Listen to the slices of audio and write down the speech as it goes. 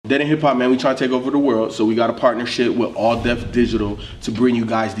Dead in Hip Hop, man, we try to take over the world, so we got a partnership with All Def Digital to bring you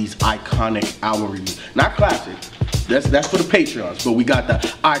guys these iconic album reviews. Not classic, that's for the Patreons, but we got the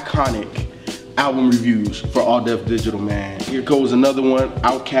iconic album reviews for All Def Digital, man. Here goes another one,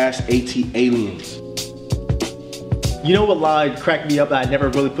 OutKast, ATLiens. You know what line cracked me up that I never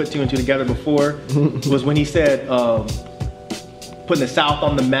really put two and two together before? Was when he said, putting the South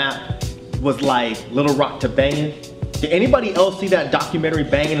on the map was like Little Rock to Bangin'. Did anybody else see that documentary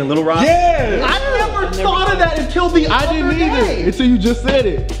Bangin' in Little Rock? Yeah! I never thought of that until the other day. I didn't either, until you just said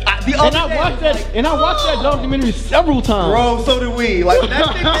it. And I watched that documentary several times. Bro, so did we. Like, when that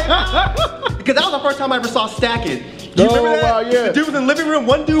thing came out, because that was the first time I ever saw Stacking. Do you remember that? Wow, yeah. The dude was in the living room,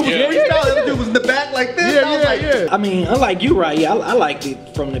 one dude was freestyle, the other dude was in the back like this. Yeah. I mean, unlike you, right? Yeah, I liked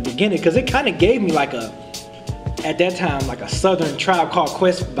it from the beginning because it kind of gave me like at that time, like a Southern Tribe Called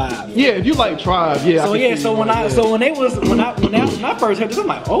Quest vibe. Yeah, if you like Tribe, yeah. So when I first heard this, I'm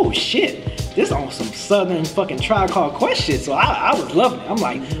like, oh shit, this on some Southern fucking Tribe Called Quest shit. So I was loving it. I'm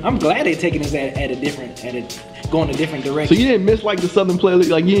like, I'm glad they're taking this going a different direction. So you didn't miss like the Southern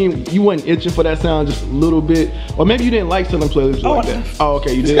playlist, like you wasn't itching for that sound just a little bit, or maybe you didn't like Southern playlists like that. Oh,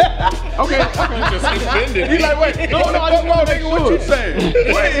 okay, you did. Okay. Just offended. He's like, wait, no, I don't know, nigga, what you saying?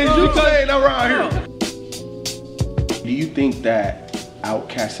 What is you saying around here? Do you think that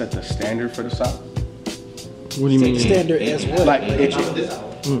OutKast set the standard for the South? What do you mean? Standard as what? Like itching.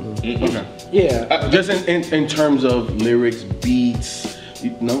 Okay. Yeah. Just in terms of lyrics, beats.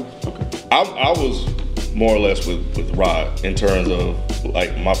 No. Okay. I was more or less with Rod in terms of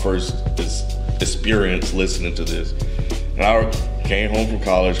like my first experience listening to this. And I came home from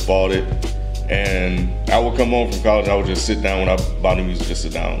college, bought it, and I would come home from college. I would just sit down when I buy new music, just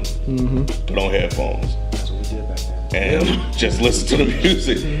sit down, put on headphones. That's what we did back then. And just listen to the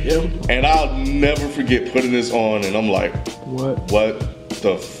music. And I'll never forget putting this on, and I'm like, what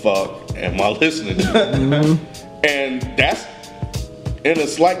the fuck am I listening to? And that's in a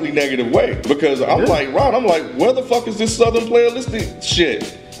slightly negative way, because I'm like, Rod, where the fuck is this Southern playlistic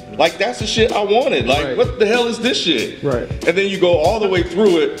shit? Like, that's the shit I wanted. Like, what the hell is this shit? Right. And then you go all the way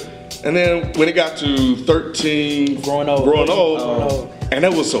through it, and then when it got to 13, growing old, and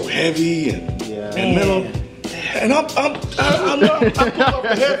that was so heavy and mellow. And I pulled off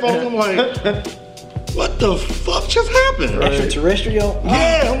the headphones, I'm like, what the fuck just happened? Extraterrestrial?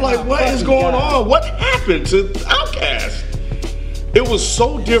 Yeah, I'm like, what is going on? What happened to OutKast? It was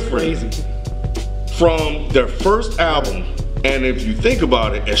so different from their first album, and if you think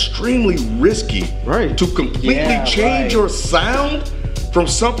about it, extremely risky to completely change your sound from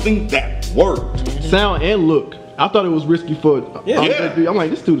something that worked. Sound and look. I thought it was risky for I'm like,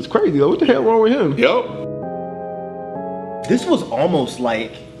 this dude is crazy though. What the hell wrong with him? Yep. This was almost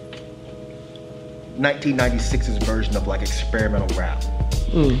like 1996's version of like experimental rap.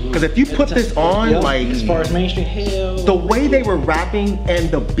 Because if you put this on, like, as far as mainstream, the way they were rapping and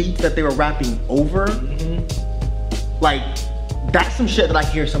the beats that they were rapping over, like, that's some shit that I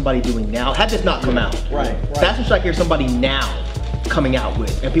hear somebody doing now. Had this not come out, that's some shit I hear somebody now coming out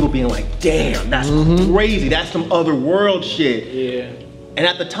with, and people being like, damn, that's crazy. That's some other world shit. Yeah. And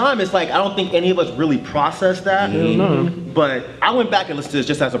at the time, it's like, I don't think any of us really processed that. But I went back and listened to this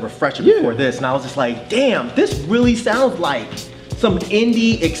just as a refresher before this, and I was just like, damn, this really sounds like some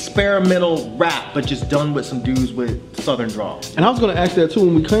indie experimental rap, but just done with some dudes with Southern drawl. And I was gonna ask that too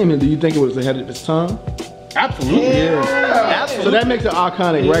when we came in. Do you think it was ahead of its time? Absolutely. Absolutely. So that makes it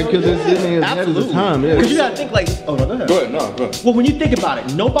iconic, right? Because it's ahead of its time. Because you gotta think like, oh no, go ahead. Go ahead. Well, when you think about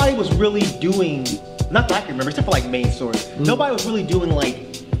it, nobody was really doing, not that I can remember, except for like main source, nobody was really doing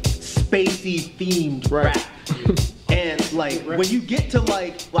like spacey themed rap. And like, when you get to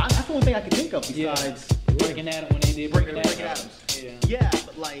like, well, that's the only thing I can think of besides Breaking Adam when they did Breaking Adams. Yeah,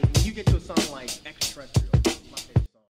 but like, when you get to a song like Extraterrestrial,